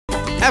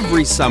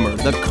Every summer,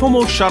 the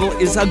Como Shuttle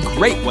is a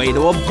great way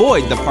to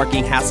avoid the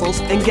parking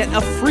hassles and get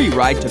a free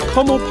ride to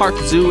Como Park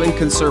Zoo and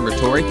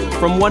Conservatory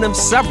from one of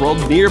several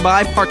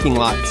nearby parking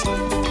lots.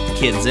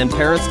 Kids and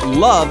parents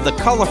love the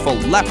colorful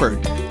leopard,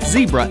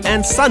 zebra,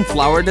 and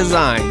sunflower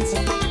designs.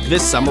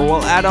 This summer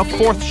we'll add a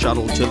fourth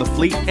shuttle to the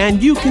fleet,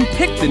 and you can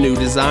pick the new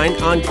design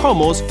on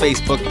Como's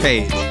Facebook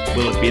page.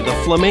 Will it be the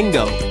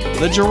flamingo,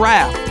 the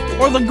giraffe,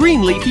 or the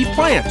green leafy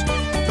plant?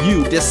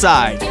 You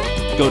decide.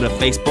 Go to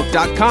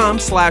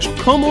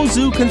facebook.com/Como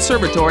Zoo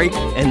Conservatory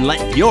and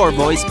let your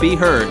voice be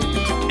heard.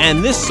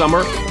 And this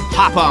summer,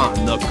 hop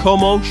on the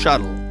Como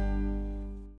Shuttle.